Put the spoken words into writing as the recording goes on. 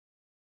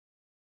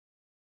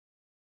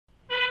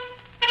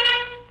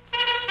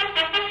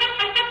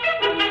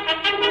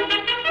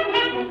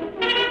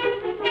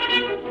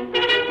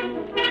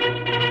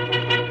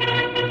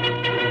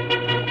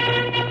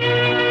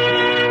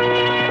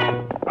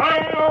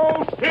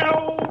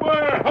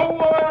Silver,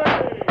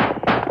 away!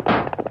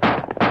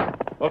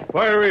 A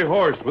fiery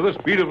horse with the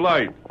speed of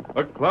light,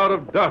 a cloud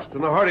of dust,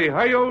 and a hearty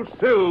hi-yo,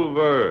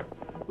 Silver,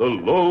 the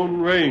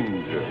Lone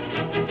Ranger.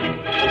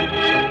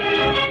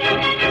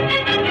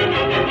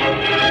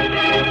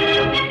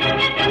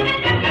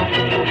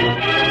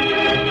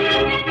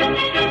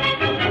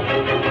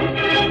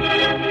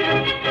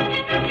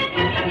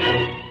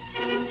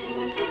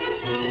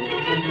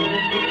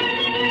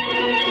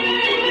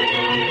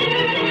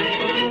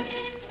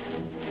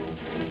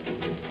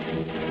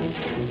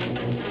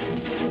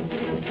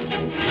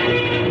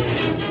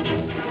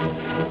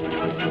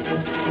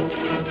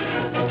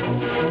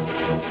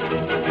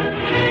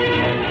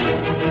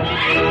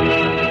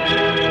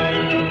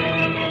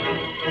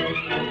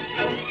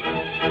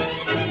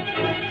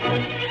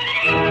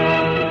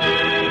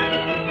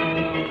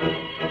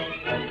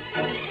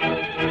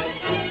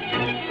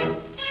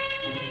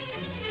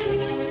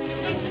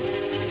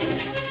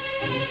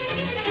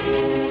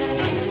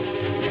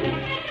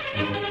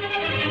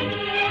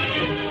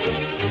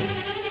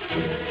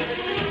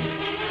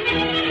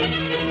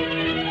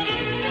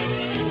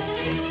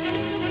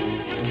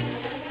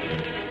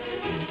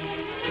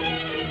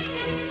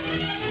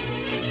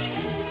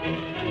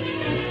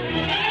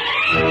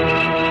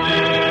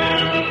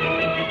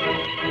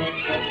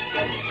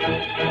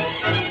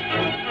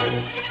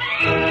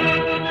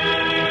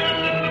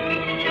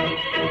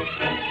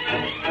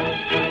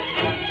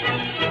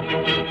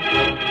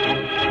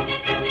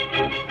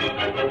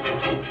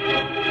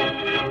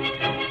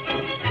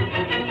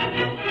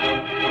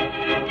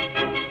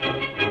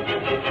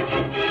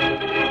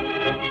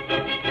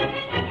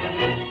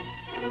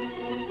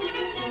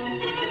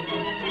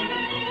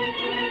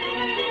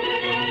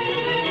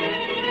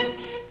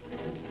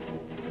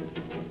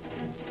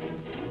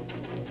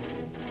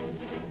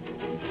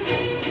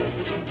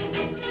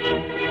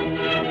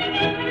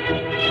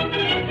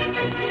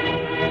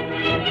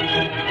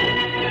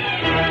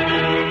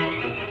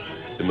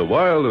 In the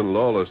wild and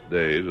lawless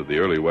days of the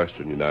early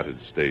western United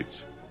States,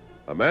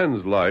 a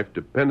man's life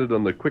depended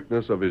on the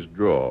quickness of his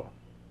draw.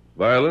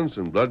 Violence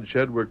and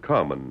bloodshed were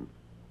common,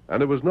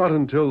 and it was not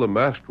until the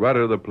masked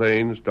rider of the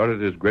plains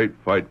started his great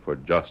fight for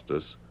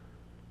justice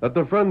that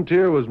the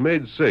frontier was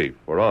made safe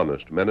for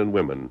honest men and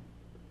women.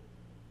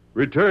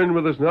 Return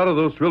with us now to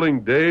those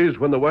thrilling days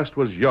when the West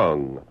was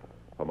young.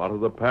 From out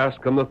of the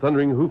past come the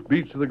thundering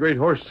hoofbeats of the great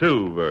horse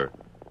Silver.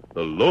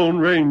 The Lone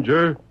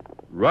Ranger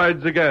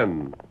rides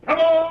again. Come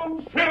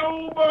on,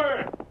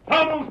 Silver!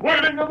 Tunnel's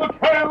waiting on the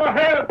trail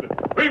ahead.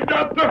 We've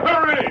got to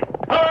hurry.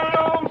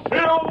 Hi-yo,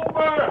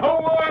 Silver,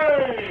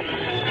 away!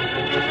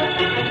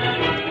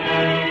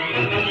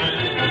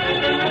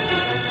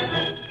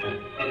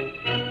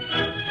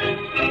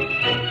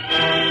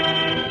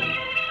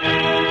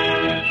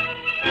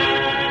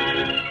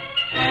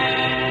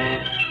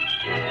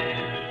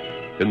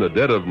 In the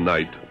dead of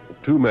night,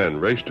 two men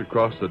raced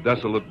across the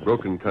desolate,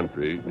 broken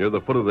country near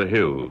the foot of the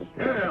hills.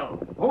 Cal,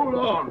 hold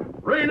on.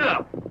 Rein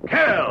up.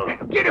 Cal!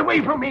 Get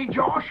away from me,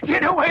 Josh.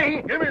 Get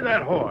away. Give me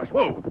that horse.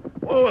 Whoa.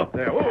 Whoa up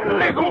there. Whoa.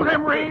 Let go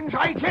them reins.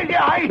 I tell you,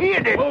 I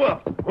hit it. Whoa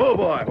up. Whoa,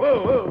 boy.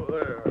 Whoa,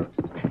 there.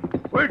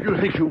 Where'd you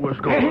think you was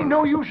going? Ain't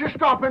no use of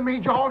stopping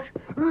me, Josh.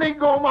 Let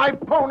go of my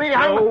pony.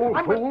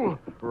 I'm fool.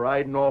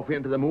 Riding off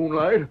into the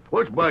moonlight.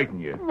 What's biting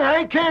you?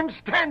 I can't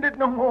stand it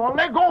no more.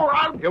 Let go or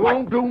I'll... You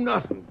won't do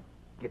nothing.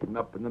 Getting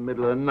up in the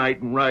middle of the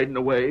night and riding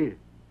away.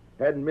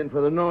 Hadn't been for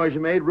the noise you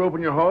made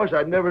roping your horse,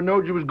 I'd never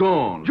knowed you was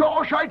gone.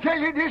 Josh, I tell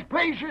you, this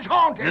place is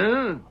haunted.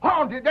 Huh?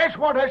 Haunted, that's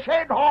what I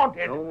said,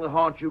 haunted. The only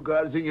haunt you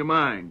got is in your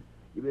mind.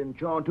 You've been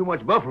chawing too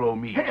much buffalo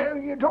meat. Hell,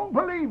 you don't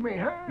believe me,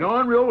 huh? No,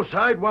 on the old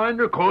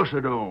sidewinder, of course I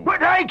don't.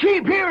 But I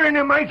keep hearing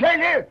him, I tell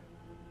you.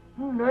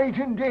 Night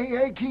and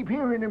day, I keep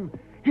hearing him.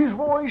 His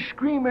voice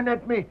screaming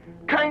at me,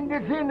 kind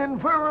of thin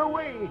and far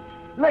away.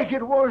 Like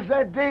it was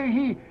that day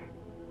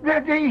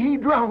he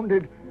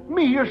drowned.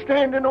 Me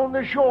a-standing on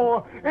the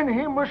shore, and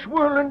him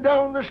a-swirling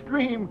down the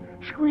stream,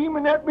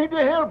 screaming at me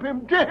to help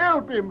him,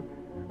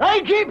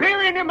 I keep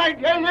hearing him, I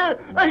tell you.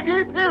 I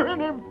keep hearing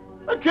him.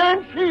 I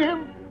can't see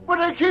him, but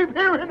I keep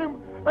hearing him.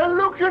 I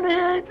look and he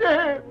ain't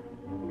there.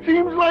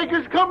 Seems like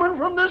it's coming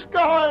from the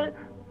sky,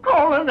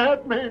 calling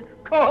at me.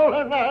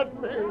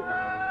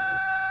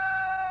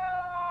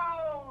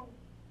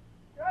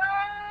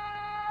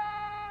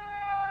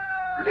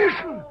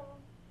 Listen.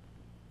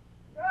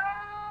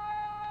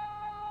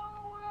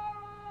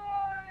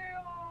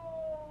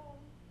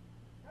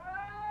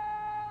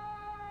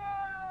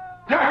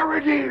 There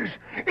it is.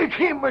 It's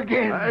him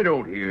again. I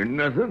don't hear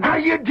nothing. Now,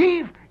 you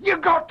thief. You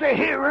got to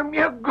hear him.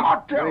 You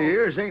got to. My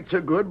ears ain't so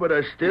good, but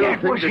I still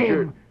It think was that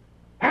him.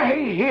 I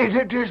hit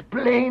it as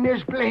plain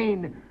as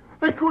plain.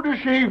 I could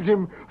have saved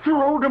him,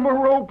 throwed him a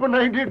rope, and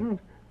I didn't.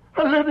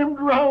 I let him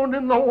drown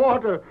in the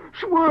water,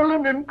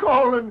 swirling and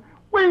calling,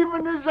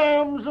 waving his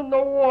arms in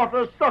the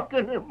water,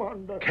 sucking him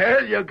under.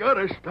 Cal, you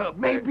gotta stop.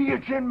 Maybe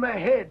it's in my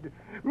head.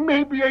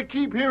 Maybe I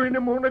keep hearing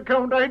him on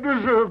account I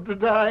deserve to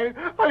die.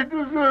 I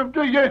deserve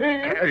to, you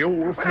hear? Cal,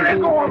 you old fool. Let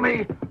go of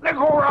me. Let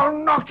go or I'll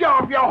knock you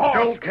off your horse.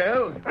 Don't,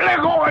 Cal. Let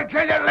go, I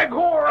tell you. Let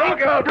go or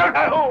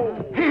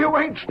You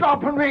ain't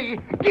stopping me.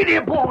 Get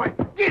him, boy.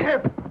 Get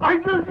him. I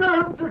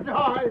deserve to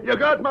die. You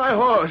got my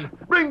horse.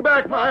 Bring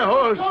back my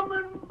horse.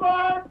 Coming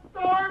back.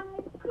 I'm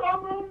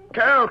coming.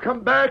 Cal,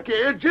 come back, you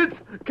idiot.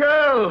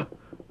 Cal.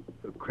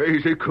 The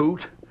crazy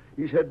coot.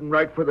 He's heading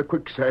right for the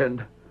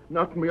quicksand.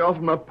 Knocked me off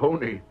my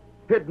pony.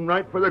 Heading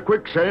right for the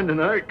quicksand,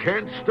 and I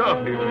can't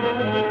stop him.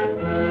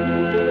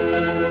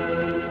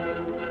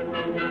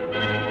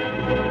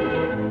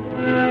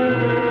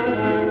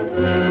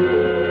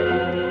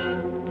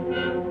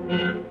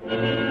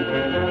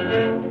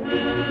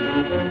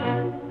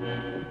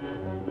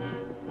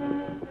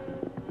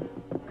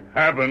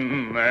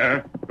 Cabin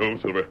there. Go,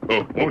 Silver.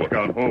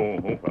 Scout.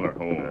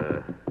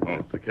 Feller.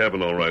 It's the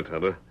cabin, all right,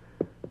 Hunter.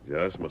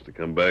 Josh must have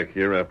come back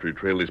here after he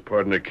trailed his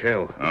partner,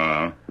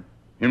 Cal.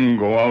 Him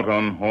go out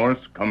on horse,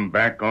 come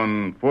back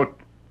on foot.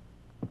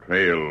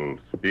 Trail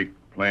speak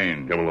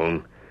plain. Come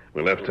along.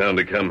 We left town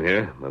to come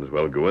here. Might as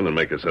well go in and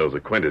make ourselves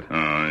acquainted.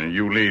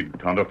 You lead,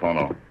 Tonto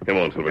follow. Come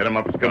on, Silver. Get him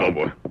up, Scout. Come on,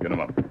 boy. Get him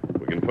up.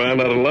 We can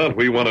find out a lot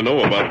we want to know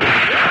about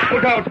this.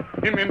 Look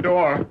out! Him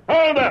indoor.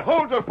 Hold there!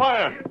 Hold your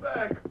fire! Get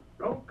back.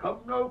 Don't come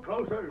no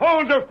closer.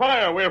 Hold your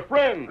fire! We're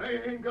friends.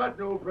 I ain't got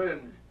no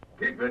friends.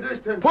 Keep your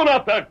distance. Put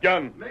up that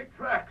gun. Make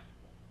tracks.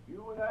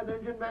 You and that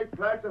Indian make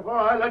tracks before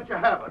I let you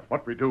have it.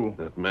 What we do?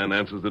 That man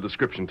answers the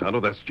description, Tonto.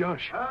 That's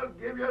Josh. I'll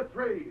give you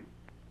 3.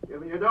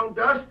 If you don't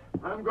dust,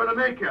 I'm going to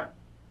make you.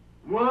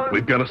 1.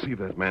 We've got to see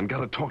that man. Got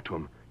to talk to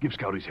him. Give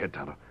Scout his head,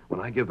 Tonto. When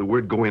I give the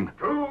word, go in.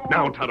 2.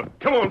 Now, Tonto.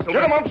 Come on, Silver.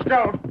 Get him up,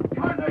 Scout.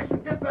 Try nice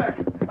and get back.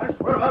 I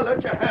swear I'll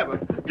let you have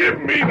it. Give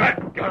me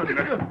that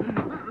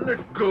gun.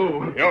 Let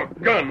go. Your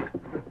gun.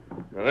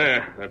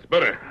 There, that's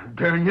better.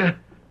 Darn you.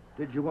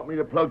 Did you want me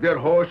to plug that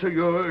horse of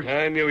yours?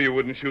 I knew you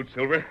wouldn't shoot,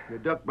 Silver. You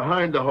ducked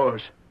behind the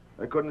horse.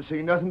 I couldn't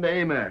see nothing to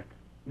aim at.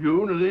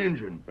 You and the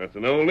engine. That's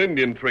an old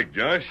Indian trick,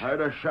 Josh. I'd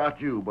have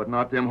shot you, but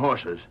not them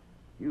horses.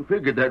 You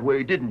figured that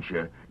way, didn't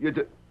you?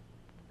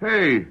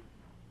 Hey,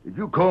 did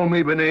you call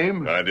me by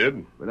name? I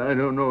did. But I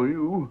don't know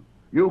you.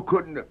 You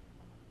couldn't...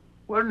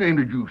 What name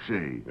did you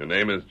say? Your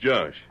name is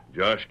Josh.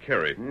 Josh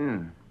Carey.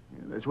 Yeah,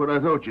 that's what I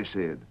thought you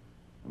said.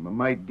 I'm a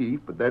mite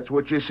deep, but that's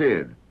what you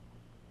said.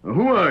 Now,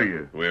 who are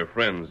you? We're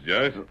friends,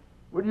 Josh.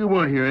 What do you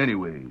want here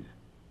anyways?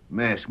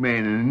 Masked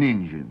man and an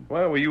Indian.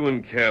 Why were you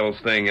and Cal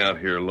staying out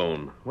here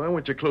alone? Why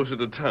weren't you closer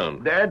to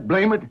town? Dad,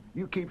 blame it.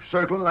 You keep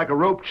circling like a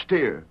roped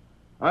steer.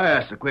 I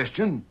asked the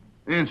question.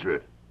 Answer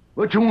it.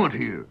 What you want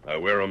here? I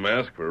wear a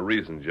mask for a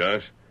reason,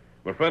 Josh.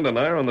 My friend and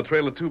I are on the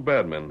trail of 2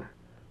 bad men.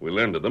 We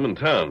learned of them in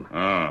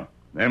town.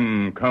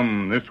 Them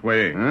come this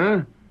way.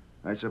 Huh?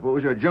 I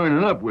suppose you're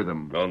joining up with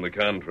them. On the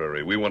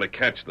contrary, we want to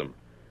catch them.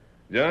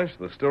 Josh,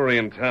 the story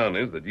in town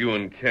is that you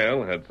and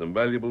Cal had some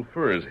valuable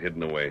furs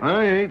hidden away.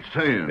 I ain't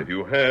saying. If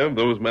you have,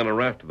 those men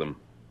are after them.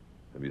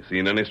 Have you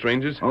seen any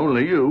strangers?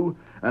 Only you,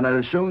 and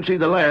I'd as soon see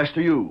the last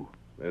of you.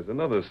 There's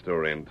another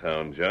story in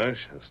town,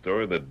 Josh. A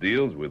story that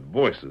deals with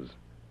voices.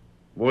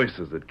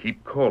 Voices that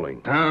keep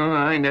calling. Oh,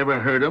 I never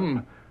heard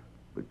 'em.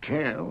 But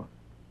Cal,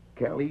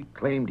 he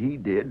claimed he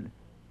did.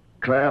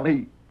 Cal,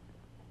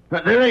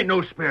 there ain't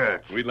no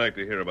spirits. We'd like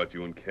to hear about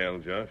you and Cal,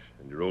 Josh,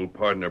 and your old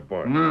partner,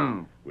 Bart.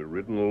 No. We're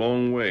ridden a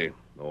long way,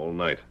 all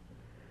night.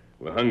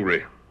 We're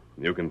hungry.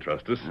 You can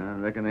trust us. I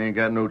reckon I ain't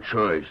got no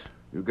choice.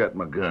 You got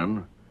my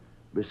gun.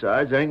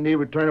 Besides, I ain't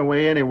never turn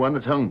away anyone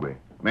that's hungry,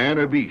 man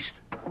or beast.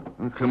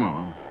 Well, come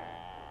on.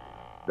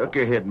 Duck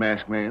your head,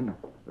 masked man.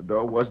 The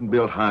door wasn't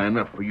built high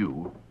enough for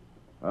you.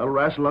 I'll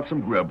wrestle up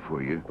some grub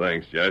for you.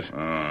 Thanks, Josh.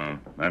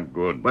 That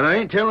good. But I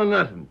ain't telling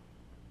nothing.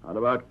 Not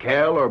about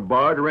Cal or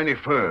Bart or any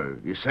fur.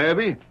 You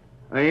savvy?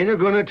 I ain't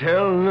gonna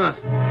tell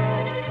nothing.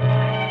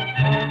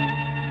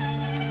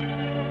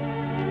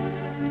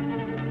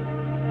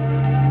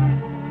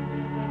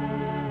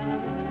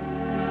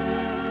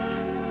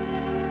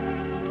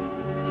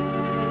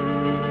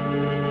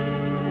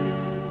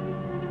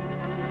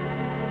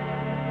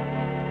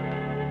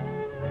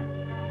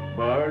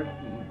 Bart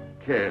and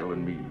Cal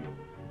and me.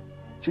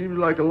 Seems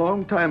like a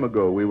long time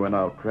ago we went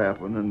out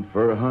trapping and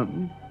fur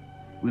hunting.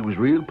 We was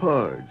real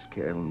pards,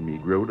 Cal and me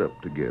growed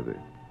up together.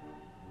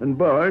 And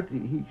Bart,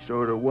 he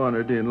sort of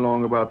wandered in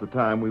long about the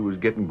time we was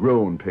getting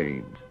growing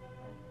pains.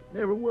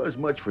 Never was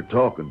much for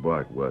talking,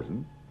 Bart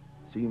wasn't.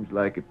 Seems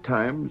like at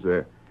times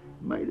there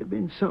might have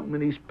been something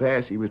in his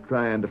past he was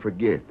trying to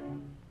forget.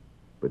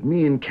 But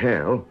me and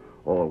Cal,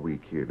 all we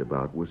cared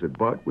about was that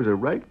Bart was a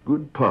right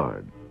good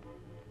pard.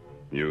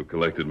 You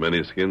collected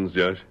many skins,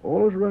 Josh?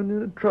 Always run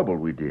into trouble,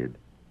 we did.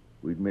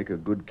 We'd make a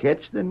good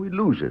catch, then we'd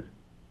lose it.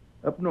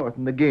 Up north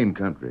in the game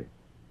country.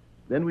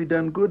 Then we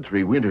done good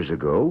 3 winters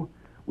ago.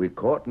 We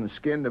caught and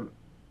skinned a...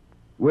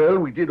 Well,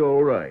 we did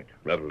all right.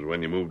 That was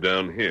when you moved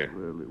down here.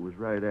 Well, it was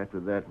right after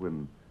that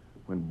when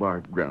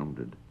Bart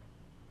grounded.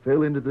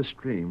 Fell into the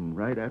stream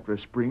right after a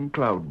spring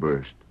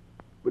cloudburst.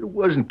 But it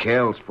wasn't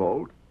Cal's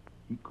fault.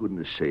 He couldn't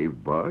have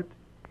saved Bart,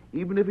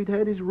 even if he'd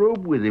had his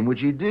robe with him,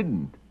 which he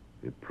didn't.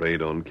 It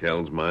preyed on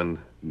Cal's mind?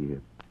 Yeah.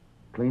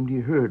 Claimed he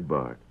heard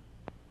Bart.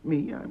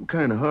 Me, I'm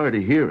kind of hard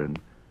of hearing,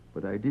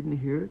 but I didn't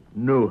hear it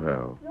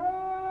nohow.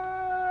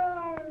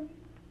 Josh!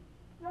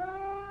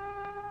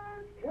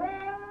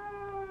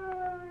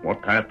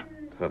 What, Pat?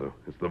 Tonto,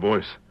 it's the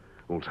voice.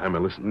 Old timer,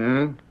 listen.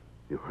 Yeah?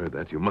 You heard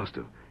that? You must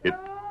have.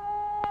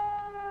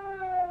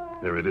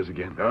 There it is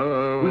again.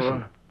 Oh.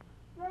 Listen.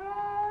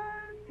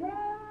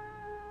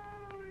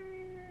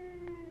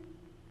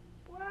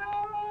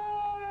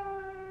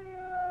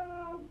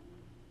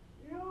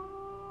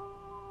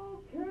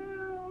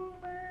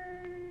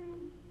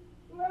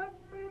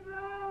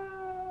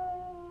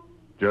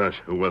 Josh,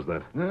 who was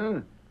that? Huh?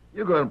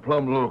 You're going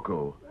plumb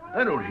loco.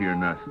 I don't hear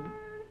nothing.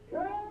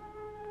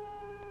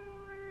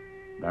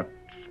 That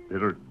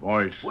spirit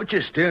voice. What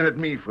you staring at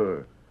me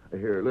for? I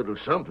hear a little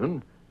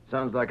something.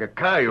 Sounds like a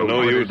coyote. No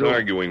What use they do-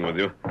 arguing with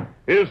you.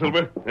 Here,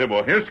 Silver. Here,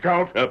 boy. Here,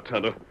 Scout. Up,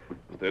 Tonto.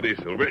 Steady,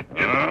 Silver.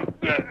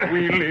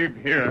 We leave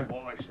here.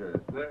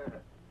 Voices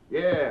there.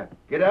 Yeah,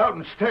 get out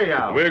and stay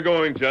out. We're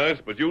going, Josh,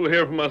 but you'll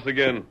hear from us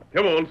again.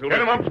 Come on, Silver.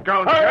 Get him up,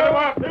 Scout. Get him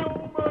up.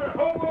 Silver,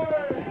 away!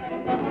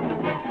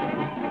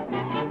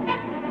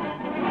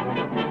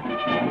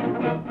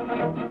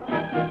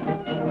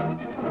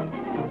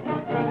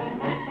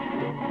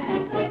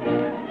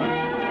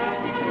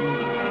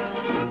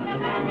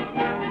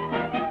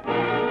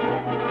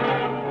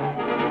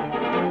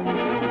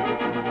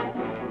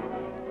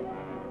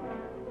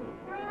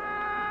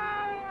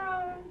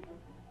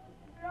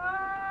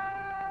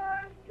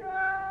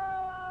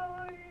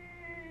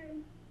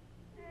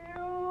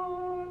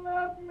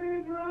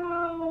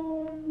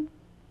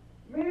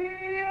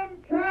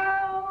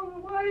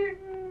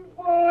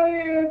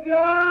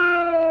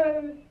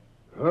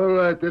 All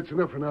right, that's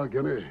enough for now,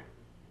 Gunner.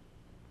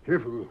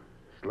 Careful.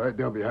 Slide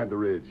down behind the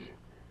ridge.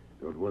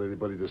 Don't want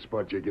anybody to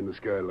spot you in the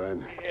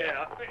skyline.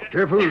 Yeah.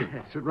 Careful.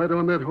 Sit right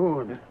on that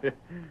horn.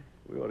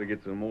 We ought to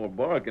get some more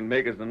bark and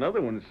make us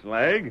another one,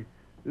 Slag.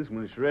 This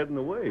one's shredding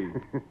away.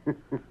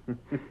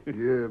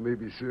 Yeah,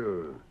 maybe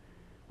so.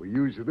 We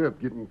used it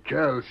up getting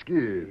cows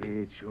scared.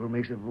 It sure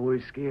makes a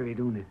voice scary,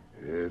 don't it?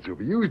 Yeah, that's what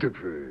we used it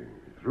for.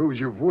 Throws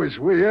your voice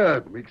way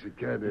out, makes it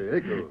kind of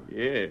echo.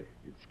 Yeah.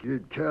 It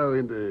scared Cal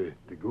into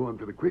going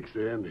to the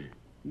quicksand.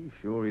 You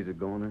sure he's a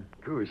goner?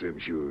 Of course, I'm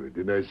sure.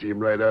 Didn't I see him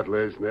right out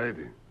last night?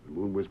 The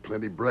moon was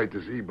plenty bright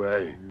to see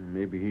by.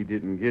 Maybe he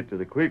didn't get to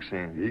the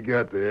quicksand. He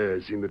got there.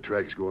 I seen the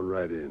tracks going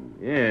right in.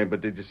 Yeah,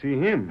 but did you see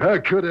him? How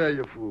could I,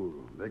 you fool?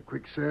 That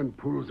quicksand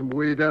pulls him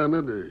way down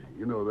under.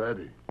 You know that.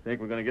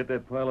 Think we're going to get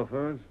that pile of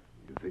furs?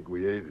 You think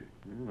we ain't?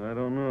 I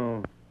don't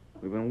know.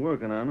 We've been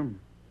working on them.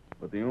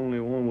 But the only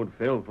one would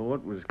fell for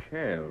it was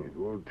Cal. It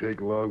won't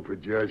take long for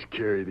Josh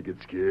Carey to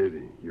get scared.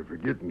 You're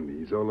forgetting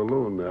he's all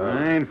alone now.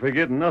 I ain't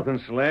forgetting nothing,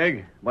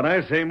 Slag. But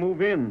I say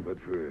move in. But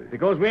for...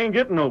 Because we ain't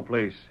getting no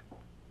place.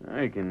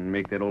 I can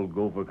make that old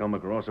gopher come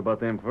across about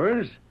them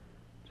furs.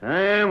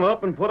 Tie him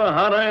up and put a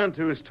hot iron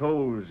to his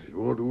toes. It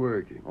won't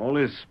work. All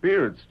his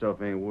spirit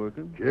stuff ain't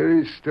working.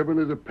 Carey's stubborn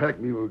as a pack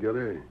mule,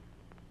 Gunner.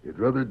 He'd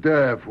rather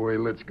die before he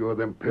lets go of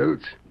them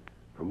pelts.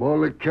 From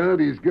all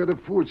accounts, he's got a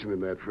fortune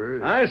in that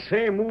fur. I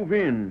say move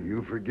in.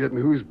 You forgetting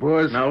who's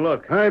boss? Now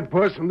look. I'm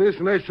boss on this,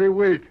 and I say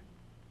wait.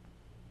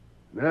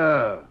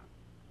 Now,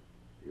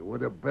 you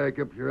want to back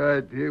up your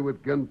idea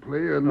with gunplay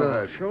or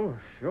not? Sure,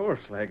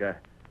 Slag. I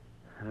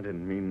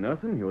didn't mean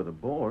nothing. You're the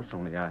boss,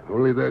 only I...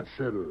 Only that's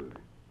settled.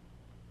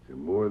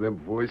 Some more of them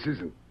voices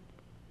and...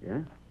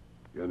 Yeah?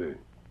 Gunner,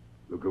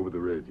 look over the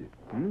ridge.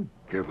 Hmm?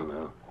 Careful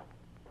now.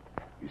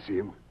 You see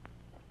him?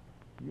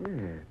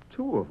 Yeah,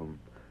 two of them.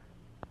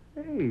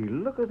 Hey,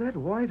 look at that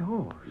white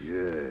horse.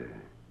 Yeah,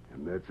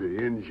 and that's the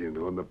engine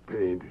on the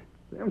paint.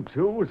 Them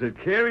two was at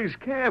Carey's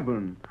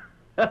cabin.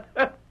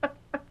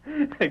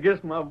 I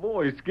guess my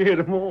voice scared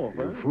them off,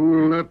 huh? You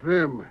fool, not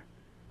them.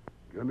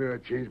 Gunner, I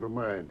changed my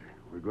mind.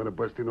 We're going to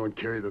bust in on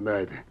Carey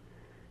tonight.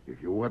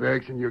 If you want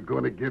action, you're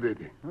going to get it.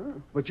 Huh?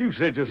 But you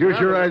said just Use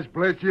now your that- eyes,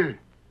 bless you.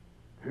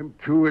 Them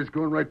two is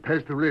going right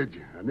past the ridge.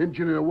 An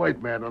Injun and a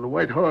white man on a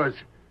white horse.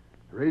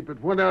 There ain't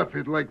but one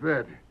outfit like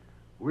that.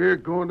 We're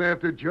going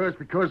after Josh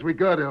because we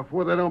got her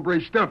before that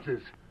hombre stops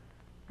us.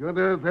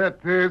 Gunner,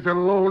 that there's a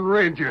Lone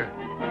Ranger.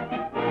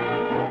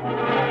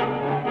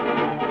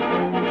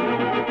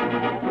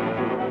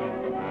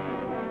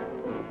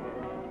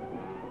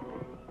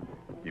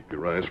 Keep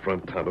your eyes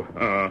front,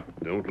 Tonto.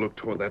 Don't look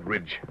toward that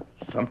ridge.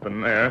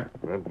 Something there.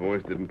 That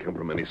voice didn't come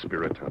from any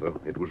spirit, Tonto.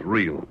 It was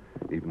real,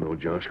 even though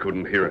Josh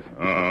couldn't hear it.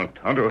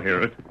 Tonto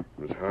hear it.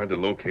 It was hard to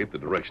locate the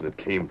direction it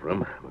came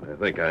from, but I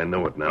think I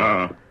know it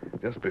now.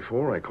 Just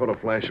before, I caught a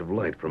flash of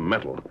light from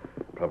metal.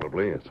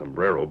 Probably a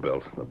sombrero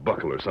belt, a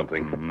buckle or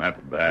something.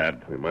 Not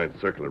bad. We might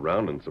circle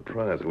around and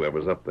surprise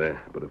whoever's up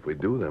there. But if we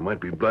do, there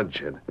might be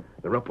bloodshed.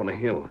 They're up on a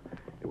hill.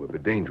 It would be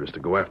dangerous to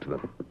go after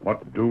them.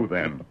 What do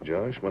then?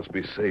 Josh must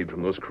be saved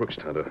from those crooks,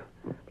 Tonto.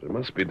 But it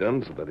must be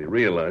done so that he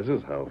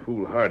realizes how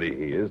foolhardy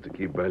he is to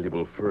keep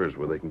valuable furs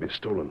where they can be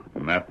stolen.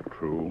 Not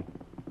true.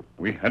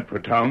 We head for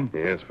town?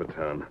 Yes, for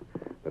town.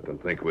 Let them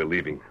think we're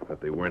leaving,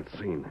 that they weren't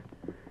seen.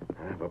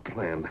 I have a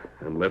plan,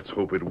 and let's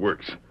hope it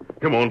works.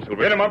 Come on,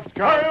 Silver. Get him up,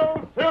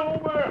 Scout.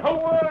 Silver,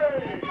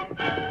 away!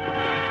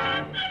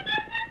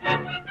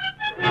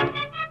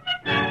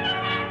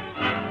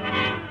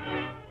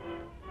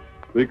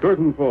 The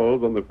curtain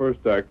falls on the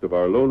first act of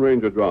our Lone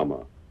Ranger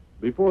drama.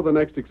 Before the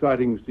next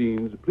exciting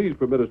scenes, please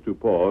permit us to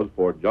pause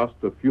for just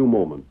a few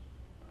moments.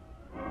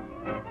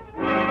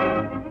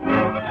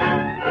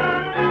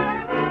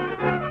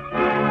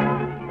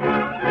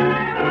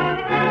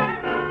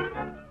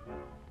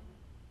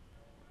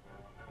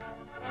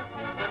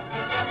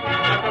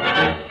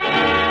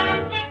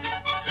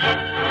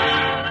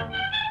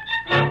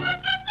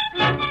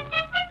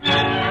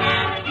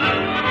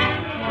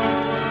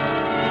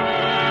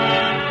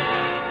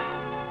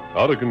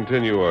 Now to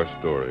continue our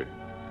story.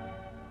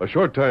 A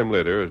short time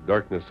later, as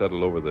darkness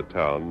settled over the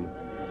town,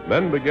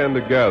 men began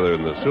to gather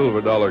in the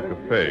Silver Dollar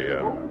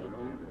Cafe.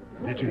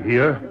 Did you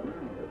hear?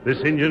 This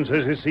Indian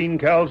says he's seen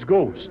Cal's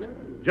ghost.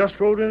 Just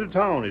rode into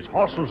town. His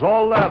horse was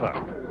all leather.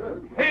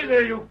 Hey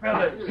there, you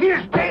fellas.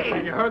 Here's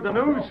Dave. You heard the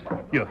news?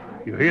 You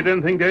heard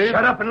anything, Dave?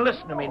 Shut up and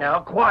listen to me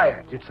now.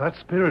 Quiet. It's that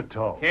spirit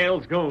talk.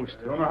 Cal's ghost.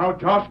 Don't know how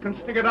Josh can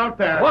stick it out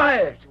there.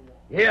 Quiet.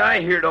 Yeah,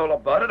 I heard all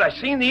about it. I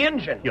seen the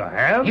engine. You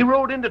have? He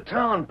rode into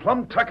town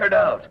plumb tuckered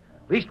out.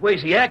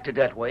 Leastways, he acted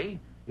that way.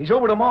 He's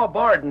over to Ma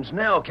Barden's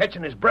now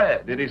catching his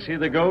breath. Did he see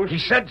the ghost? He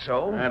said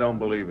so. I don't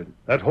believe it.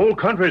 That whole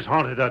country's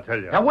haunted, I tell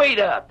you. Now, wait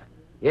up.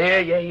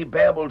 Yeah, he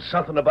babbled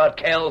something about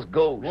Cal's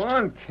ghost.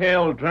 Wasn't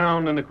Cal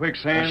drowned in the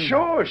quicksand?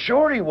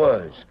 Sure he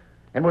was.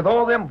 And with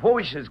all them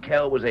voices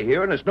Cal was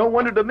a-hearing, it's no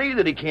wonder to me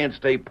that he can't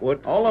stay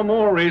put. All the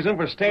more reason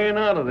for staying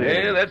out of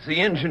there. Yeah, that's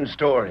the engine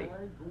story.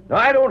 Now,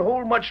 I don't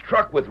hold much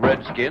truck with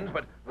Redskins,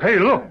 but... Hey,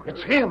 look.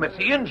 It's him. It's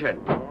the engine.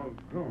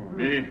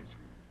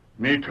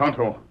 Me,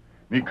 Tonto.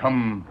 Me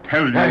come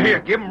tell you. Now, here,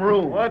 give him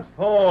room. What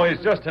for? He's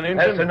just an engine.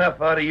 That's enough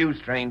out of you,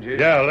 stranger.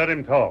 Yeah, let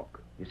him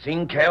talk. You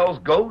seen Cal's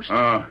ghost?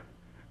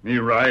 Me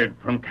ride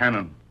from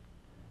Cannon.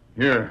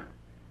 Here.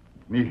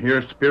 Me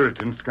hear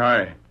spirit in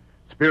sky.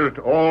 Spirit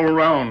all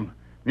around.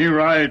 Me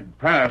ride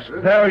past.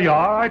 There you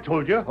are, I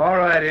told you. All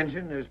right,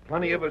 Injun. There's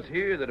plenty of us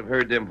here that have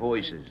heard them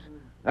voices.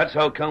 That's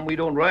how come we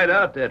don't ride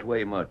out that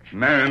way much.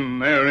 Man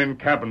there in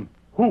cabin.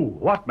 Who?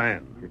 What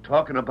man? You're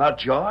talking about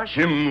Josh?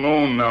 Him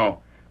alone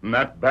now. And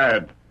that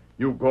bad.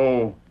 You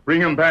go.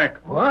 Bring him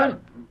back.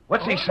 What?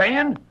 What's he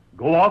saying?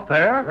 Go out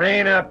there?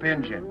 Train up,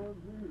 Injun.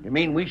 You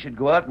mean we should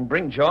go out and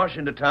bring Josh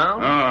into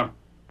town?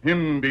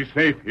 Him be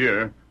safe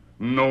here.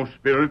 No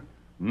spirit,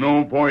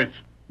 no voice.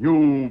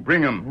 You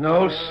bring him.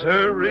 No,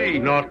 sirree.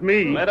 Not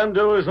me. Let him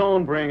do his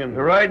own bringing.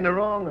 You're riding the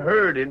wrong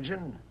herd,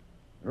 Injun.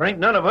 There ain't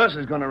none of us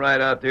is going to ride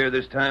out there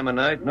this time of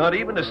night, not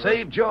even to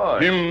save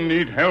Josh. Him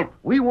need help.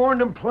 We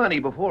warned him plenty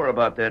before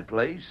about that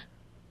place.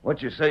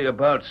 What you say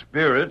about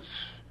spirits...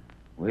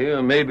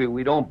 Well, maybe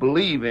we don't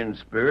believe in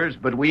spirits,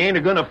 but we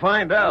ain't going to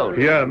find out.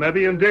 Yeah,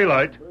 maybe in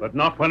daylight, but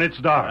not when it's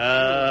dark.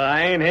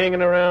 I ain't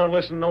hanging around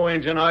listening to no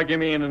engine argue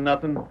me into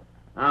nothing.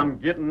 I'm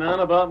getting on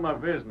about my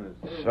business.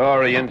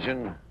 Sorry,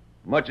 Injun.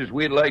 Much as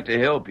we'd like to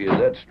help you,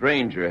 that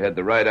stranger had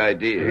the right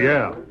idea.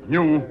 Yeah.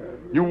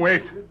 You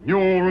wait. You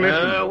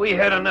listen. We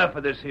had enough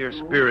of this here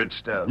spirit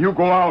stuff. You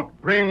go out.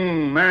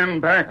 Bring man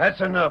back.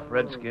 That's enough,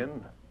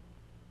 Redskin.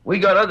 We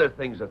got other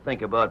things to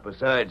think about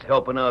besides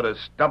helping out a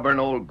stubborn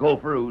old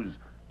gopher who's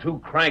too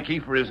cranky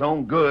for his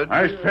own good.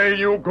 I say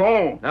you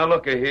go. Now,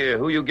 look-a-here.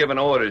 Who you giving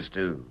orders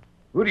to?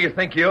 Who do you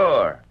think you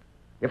are?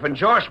 If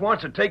Josh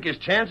wants to take his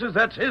chances,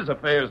 that's his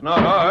affairs, not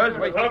ours.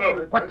 Wait,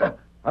 what the?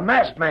 A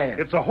masked man.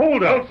 It's a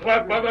holdup. Don't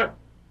slap, Mother.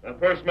 The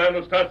first man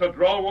who starts a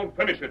draw won't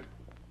finish it.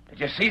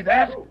 Did you see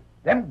that?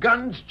 Them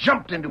guns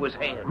jumped into his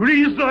hand.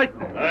 Grease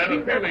lightning. I had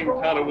a feeling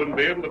Tonto wouldn't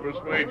be able to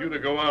persuade you to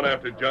go out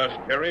after Josh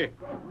Carey.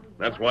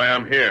 That's why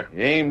I'm here.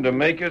 You aim to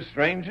make us,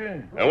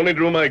 stranger? I only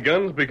drew my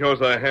guns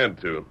because I had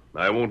to.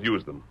 I won't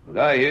use them. Did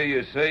I hear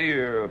you say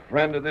you're a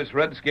friend of this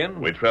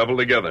Redskin? We travel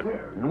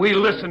together. And we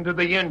listened to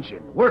the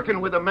engine, working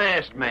with a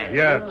masked man.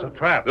 Yeah, it's a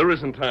trap. There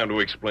isn't time to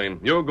explain.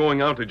 You're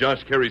going out to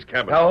Josh Carey's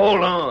cabin. Now,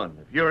 hold on.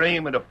 If you're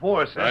aiming to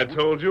force us... I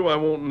told you I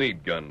won't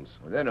need guns.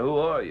 Well, then who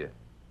are you?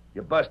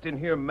 You bust in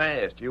here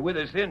masked. You're with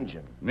this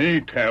engine.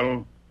 Me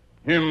tell.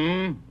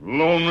 Him,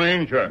 Lone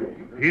Ranger.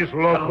 He's A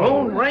local.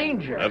 Lone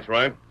Ranger? That's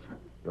right.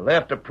 You'll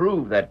have to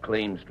prove that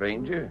claim,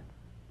 stranger.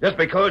 Just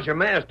because you're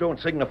masked don't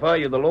signify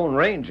you're the Lone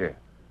Ranger.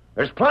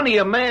 There's plenty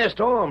of masked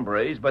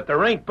hombres, but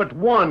there ain't but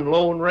one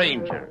Lone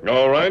Ranger.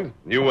 All right.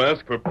 You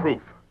ask for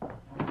proof.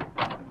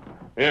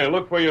 Here,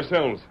 look for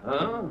yourselves.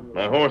 Huh?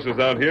 My horse is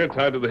out here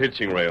tied to the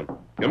hitching rail.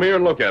 Come here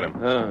and look at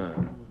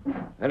him.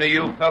 Any of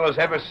you fellas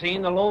ever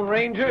seen the Lone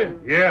Ranger?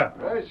 Yeah.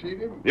 I seen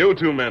him. You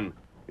two men.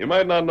 You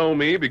might not know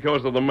me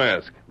because of the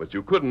mask, but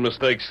you couldn't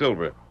mistake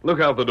Silver. Look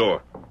out the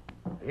door.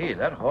 Hey,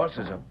 that horse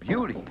is a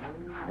beauty.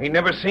 Ain't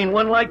never seen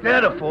one like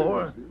that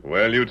afore.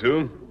 Well, you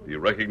two, do you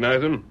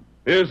recognize him?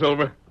 Here,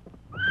 Silver.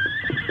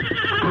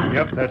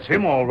 Yep, that's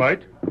him all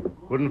right.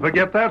 Couldn't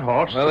forget that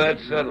horse. Well, that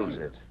settles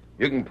it.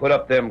 You can put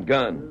up them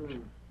guns.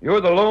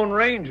 You're the Lone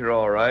Ranger,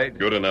 all right.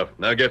 Good enough.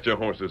 Now get your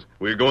horses.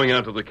 We're going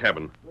out to the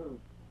cabin.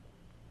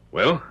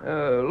 Well?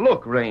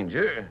 Look,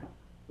 Ranger.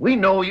 We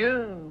know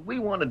you. We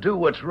want to do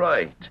what's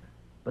right.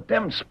 But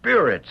them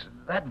spirits,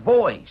 that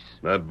voice.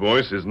 That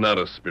voice is not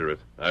a spirit.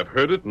 I've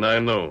heard it and I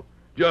know.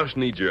 Josh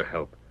needs your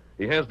help.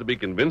 He has to be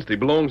convinced he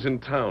belongs in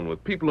town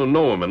with people who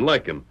know him and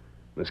like him.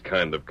 This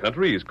kind of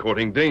country, he's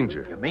courting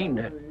danger. You mean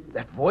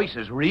that voice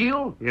is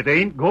real? It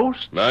ain't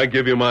ghost? I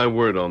give you my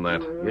word on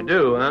that. You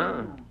do,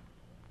 huh?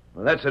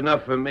 Well, that's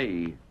enough for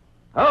me.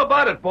 How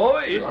about it,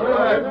 boys?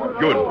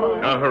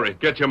 Good. Now hurry.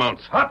 Get your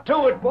mounts. Hot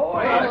to it,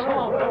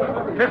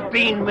 boys.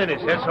 15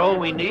 minutes. That's all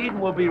we need, and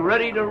we'll be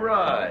ready to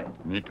ride.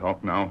 Me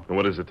talk now.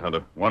 What is it,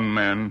 Tonto? One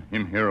man,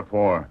 him here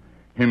afore.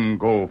 Him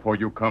go for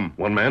you come.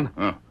 One man?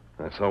 I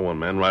saw one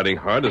man riding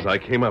hard as I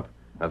came up.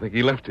 I think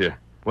he left here.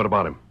 What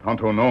about him?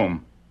 Tonto know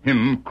him.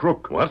 Him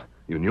crook. What?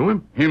 You knew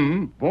him?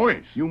 Him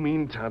voice. You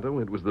mean, Tonto,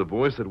 it was the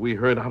voice that we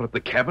heard out at the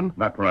cabin?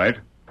 That right.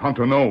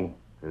 Tonto know.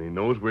 And he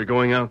knows we're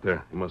going out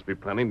there. He must be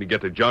planning to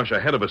get to Josh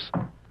ahead of us.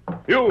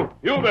 You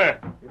there.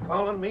 You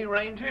calling me,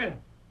 Ranger?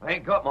 I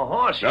ain't got my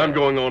horse yet. I'm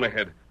going on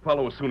ahead.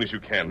 Follow as soon as you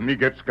can. Me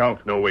get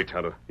Scout. No, wait,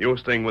 Tonto. You're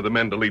staying with the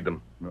men to lead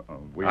them.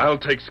 I'll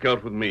take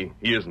Scout with me.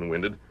 He isn't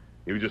winded.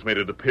 You just made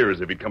it appear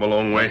as if he'd come a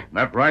long way.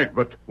 That right,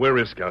 but... Where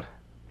is Scout?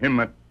 Him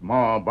at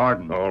Ma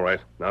Barden. All right.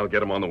 Now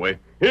get him on the way.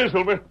 Here,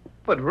 Silver.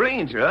 But,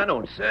 Ranger, I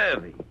don't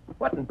savvy.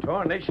 What in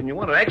tarnation you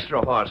want an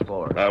extra horse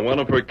for? I want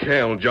him for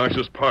Cal,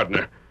 Josh's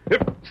partner.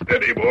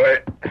 Steady,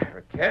 boy.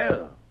 For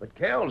Cal? But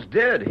Cal's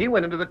dead. He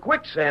went into the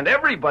quicksand.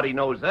 Everybody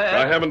knows that.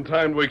 I haven't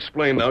time to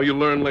explain now. You'll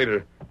learn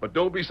later. But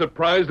don't be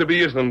surprised if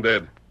he isn't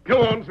dead.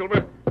 Come on,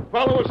 Silver.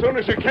 Follow as soon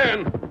as you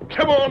can.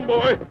 Come on,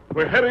 boy.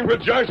 We're heading for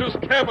Josh's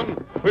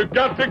cabin. We've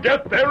got to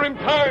get there in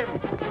time.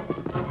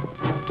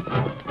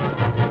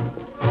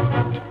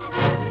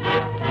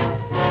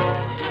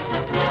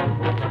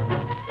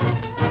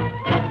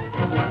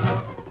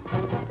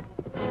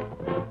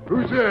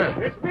 Who's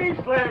there? It's me,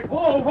 Slag.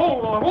 Whoa.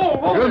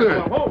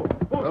 Gunner. Whoa.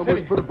 I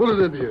almost put a bullet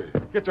into you.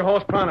 Get your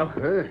horse, pronto.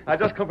 Hey? I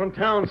just come from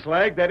town,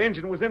 Slag. That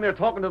Injun was in there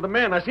talking to the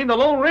men. I seen the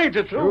Lone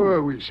Ranger, too.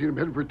 Sure, we seen him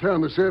heading for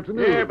town this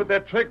afternoon. Yeah, but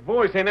that trick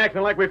voice ain't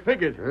acting like we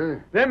figured.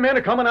 Hey? Them men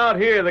are coming out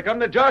here. They're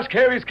coming to Josh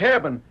Carey's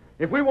cabin.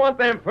 If we want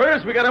them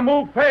first, we gotta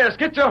move fast.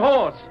 Get your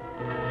horse.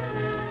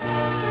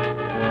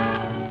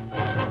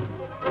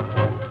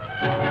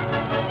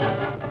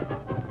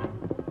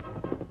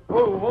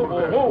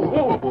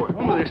 Whoa, boy.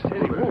 Hold this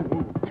steady.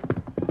 Whoa.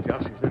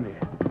 Josh is in there.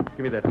 Give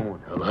me that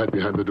horn. I'll hide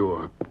behind the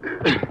door.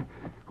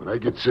 When I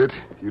get set,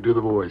 you do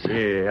the voice.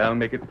 Yeah, I'll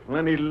make it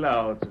plenty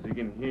loud so he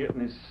can hear it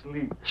in his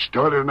sleep.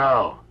 Start her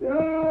now.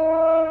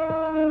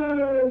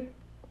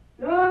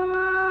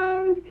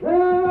 Josh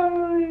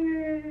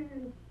Carey!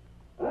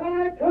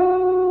 I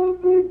come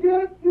to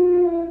get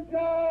you,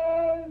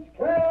 Josh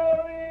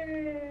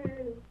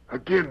Carey!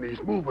 Again,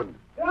 he's moving.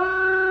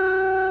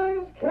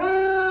 Josh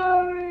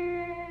Carey!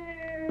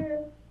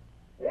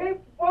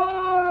 It's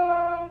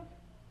Bart!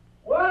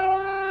 Where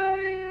are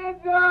you,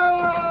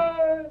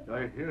 Josh?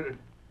 I hear it.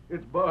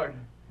 It's Bart.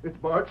 It's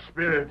Bart's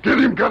spirit. Get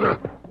him, Gunner.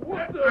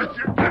 What the...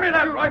 Give me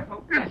that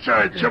rifle.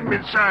 Inside. Shove him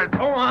inside.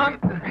 Go on.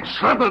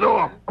 Slam the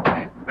door.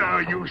 Now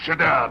you sit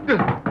down.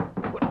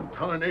 What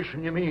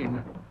tarnation you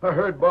mean? I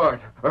heard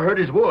Bart. I heard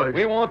his voice.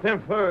 We want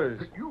them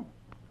furs.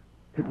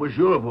 It was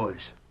your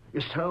voice.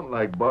 You sound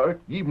like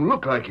Bart. You even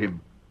look like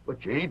him.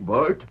 But you ain't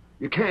Bart.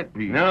 You can't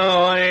be.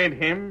 No, I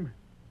ain't him.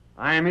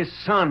 I am his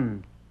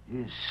son.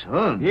 His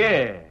son?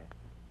 Yeah.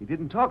 He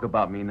didn't talk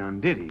about me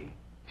none, did he?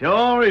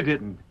 Sure he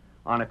didn't.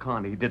 On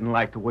account he didn't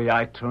like the way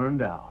I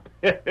turned out.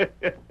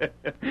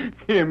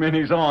 Him and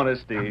his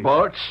honesty.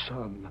 Bart's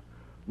son.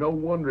 No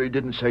wonder he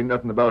didn't say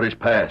nothing about his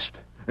past.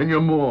 And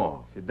your ma.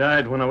 She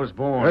died when I was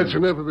born. That's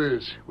enough of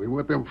this. We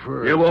want them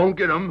first. You won't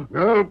get them.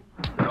 No.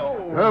 No.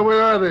 Now,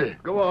 where are they?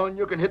 Go on.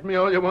 You can hit me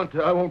all you want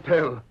to. I won't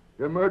tell.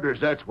 You're murderers,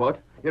 that's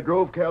what. You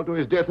drove Cal to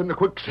his death in the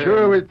quicksand.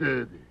 Sure we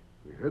did.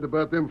 We heard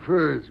about them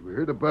furs. We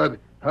heard about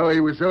how he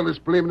was always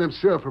blaming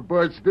himself for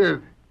Bart's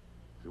death.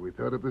 So we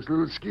thought of this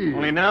little scheme.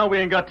 Only now we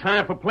ain't got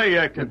time for play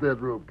acting. Get that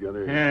rope,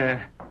 Gunner.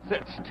 Yeah.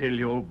 Sit still,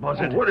 you old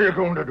buzzard. What are you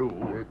going to do?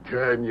 You're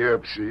tying you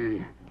up,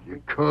 see?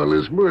 You call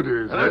this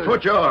murders. That's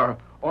what you are.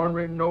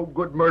 Ornery, no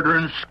good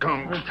murdering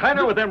skunks. Tie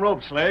her with them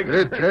ropes, Slag.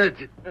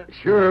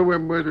 Sure, we're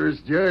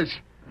murderers,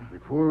 Josh.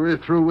 Before we're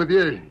through with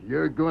you,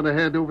 you're going to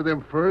hand over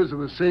them furs,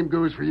 and the same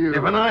goes for you.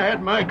 If I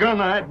had my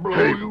gun, I'd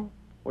blow you.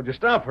 Would you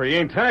stop her? He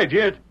ain't tied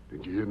yet.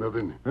 Did you hear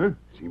nothing? Huh?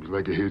 Seems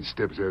like I heard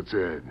steps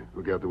outside.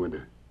 Look out the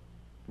window.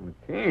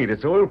 Okay,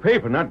 it's oil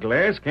paper, not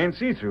glass. Can't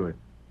see through it.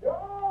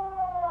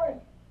 Josh!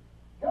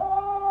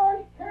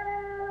 Josh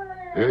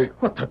Carey! Hey?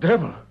 What the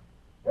devil?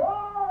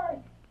 Josh!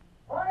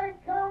 I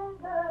come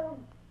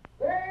from.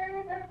 They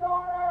ain't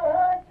gonna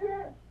hurt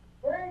you.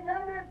 They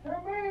done it to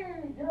me,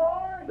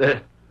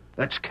 Josh.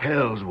 That's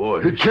Cal's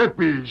voice. It can't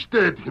be. He's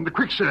dead in the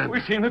quicksand.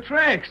 We seen the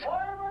tracks.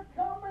 I'm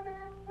coming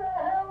in to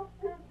help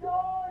you,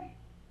 Josh.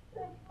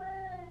 It's me,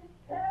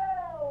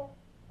 Cal.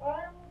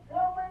 I'm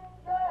coming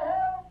to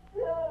help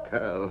you.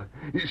 Cal.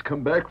 He's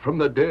come back from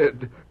the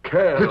dead.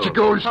 Cal. Let you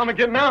go. I'm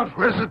getting out.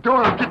 Where's the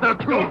door? I'm getting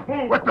out,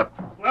 too. What the...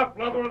 Slap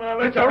leather and I'll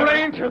let It's a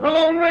ranger, the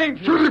Lone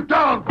Ranger. Shoot him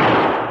down!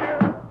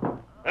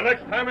 The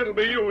next time it'll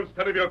be you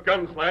instead of your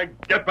gunslag.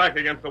 Get back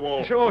against the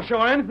wall.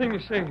 Sure, anything you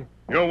say.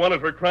 You're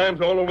wanted for crimes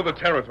all over the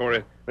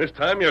territory. This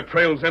time your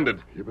trail's ended.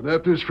 You've been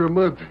after us for a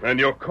month. And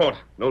you're caught.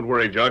 Don't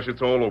worry, Josh.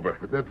 It's all over.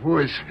 But that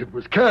voice, it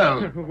was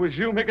Cal. Was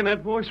you making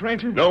that voice,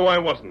 Ranger? No, I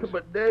wasn't.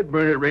 But Dad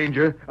burn it,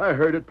 Ranger. I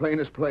heard it plain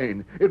as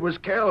plain. It was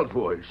Cal's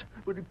voice.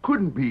 But it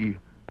couldn't be.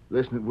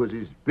 Listen, it was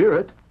his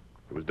spirit.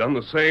 It was done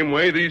the same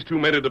way these two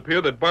made it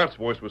appear that Bart's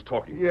voice was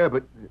talking. Yeah,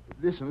 but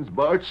listen, it's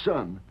Bart's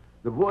son.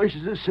 The voice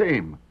is the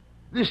same.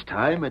 This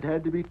time it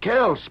had to be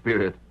Cal's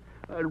spirit.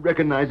 I'd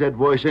recognize that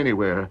voice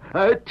anywhere.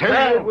 I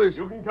tell you it was...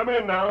 You can come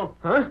in now.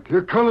 Huh?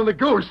 You're calling the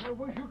ghost.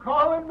 Was you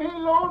calling me,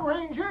 Lone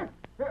Ranger?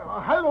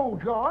 Hello,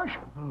 Josh.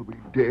 I'll be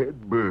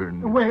dead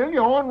burned. Well, you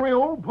ornery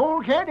old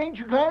polecat, ain't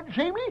you glad to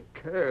see me?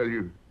 Cal,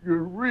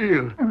 you're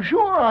real.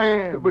 Sure I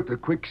am. But the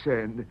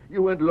quicksand.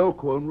 You went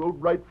loco and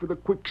rode right for the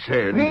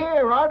quicksand.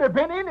 Yeah, I'd have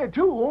been in it,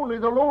 too, only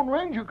the Lone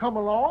Ranger come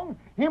along.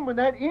 Him and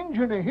that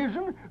Injun of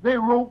his'n, they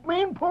roped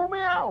me and pulled me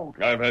out.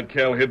 I've had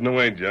Cal hidden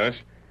away, Josh.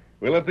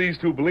 We let these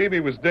two believe he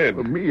was dead.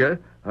 For me,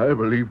 I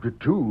believed it,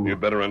 too.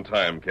 You'd better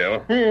untie him,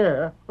 Cal.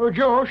 Yeah.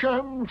 Josh,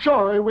 I'm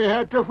sorry we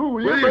had to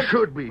fool you, Well, but... you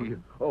should be.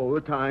 All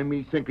the time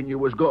me thinking you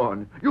was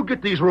gone. You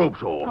get these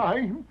ropes off.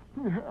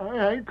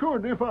 I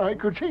could if I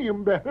could see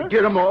him better.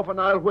 Get 'em off,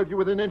 and I'll whip you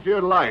within an inch of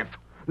your life.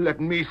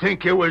 Letting me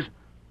think you was...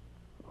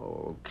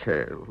 Oh,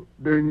 Cal,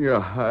 didn't you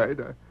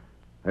hide?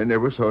 I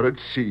never thought I'd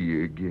see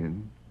you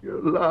again. You're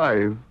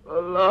alive.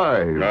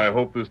 I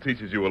hope this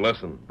teaches you a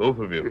lesson, both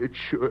of you. It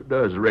sure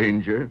does,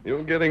 Ranger.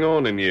 You're getting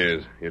on in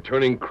years. You're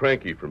turning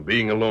cranky from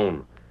being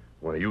alone.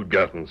 Why, you'd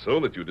gotten so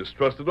that you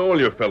distrusted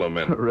all your fellow I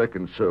men.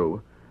 reckon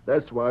so.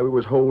 That's why we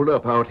was holed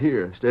up out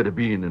here instead of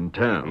being in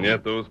town. And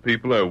yet those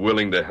people are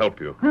willing to help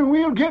you.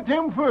 We'll get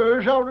them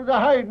furs out of the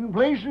hiding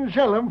place and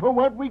sell them for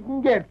what we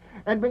can get.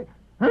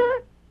 Huh?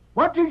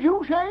 What did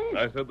you say?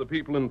 I said the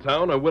people in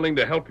town are willing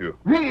to help you.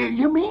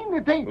 You mean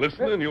that they...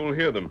 Listen and you'll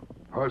hear them.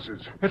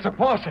 Horses. It's a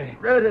posse.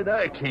 Granted,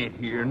 I can't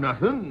hear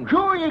nothing.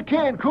 Sure you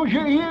can, 'cause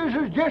your ears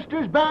is just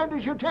as bad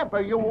as your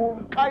temper, you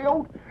old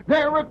coyote.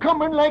 They're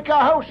a-coming like a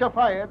house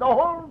afire, the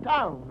whole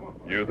town.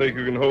 You think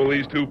you can hold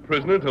these two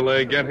prisoners till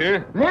they get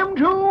here? Them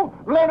two?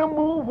 Let 'em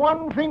move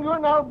one finger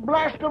and I'll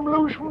blast 'em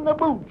loose from the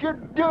boot. You're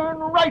darn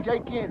right I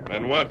can.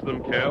 Then watch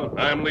them, Cal.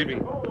 I'm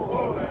leaving.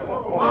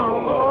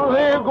 Oh,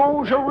 there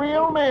goes a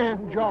real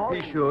man, Josh.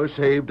 He sure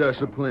saved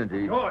us a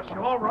plenty. Josh,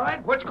 you all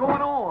right? What's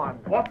going on?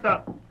 What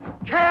the...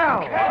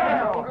 Cal!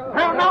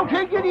 Now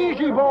take it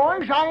easy,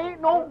 boys. I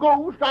ain't no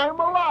ghost. I'm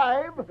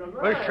alive.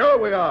 Well, sure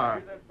we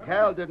are.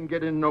 Cal didn't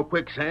get in no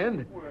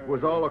quicksand. It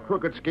was all a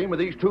crooked scheme of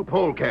these two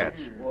polecats.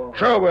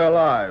 Sure we're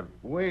alive.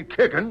 We ain't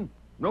kicking.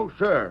 No,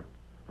 sir.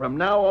 From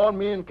now on,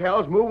 me and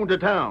Cal's moving to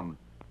town.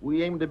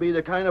 We aim to be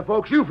the kind of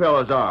folks you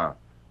fellas are.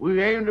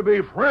 We aim to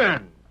be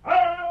friends.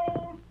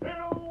 Hail,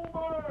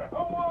 Silver!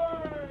 Away!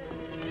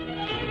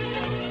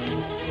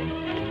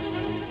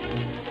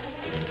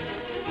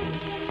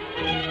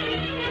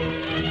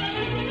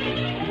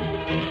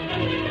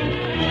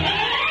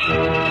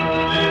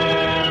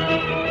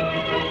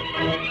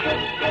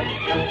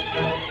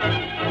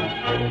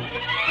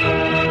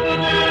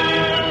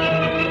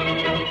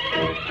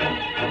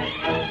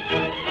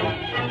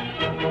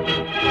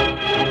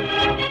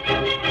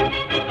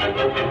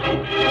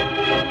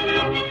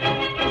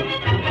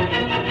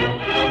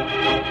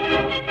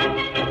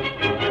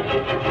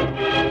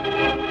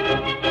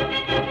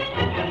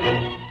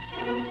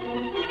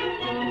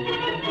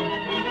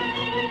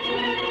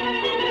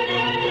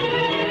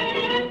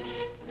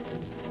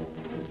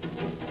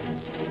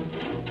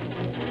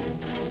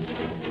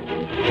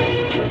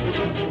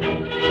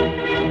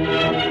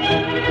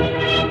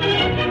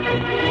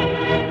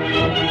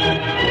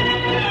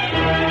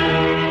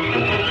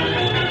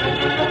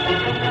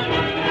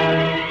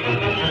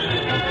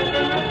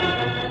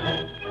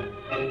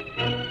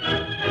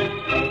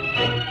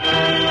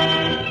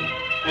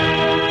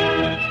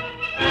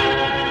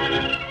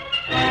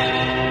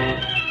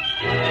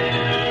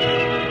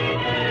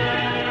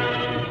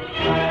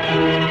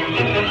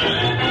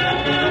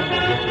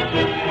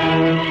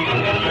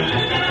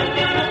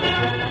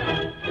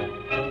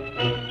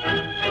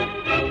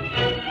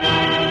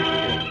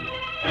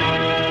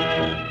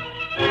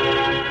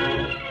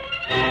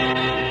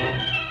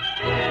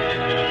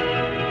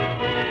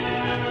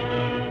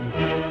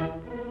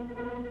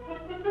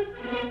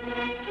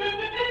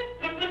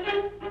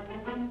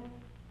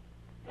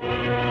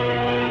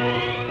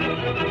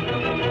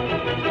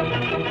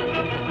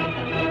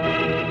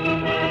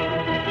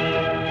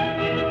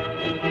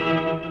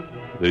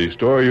 The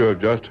story you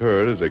have just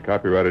heard is a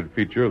copyrighted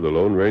feature of the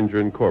Lone Ranger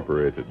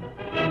Incorporated.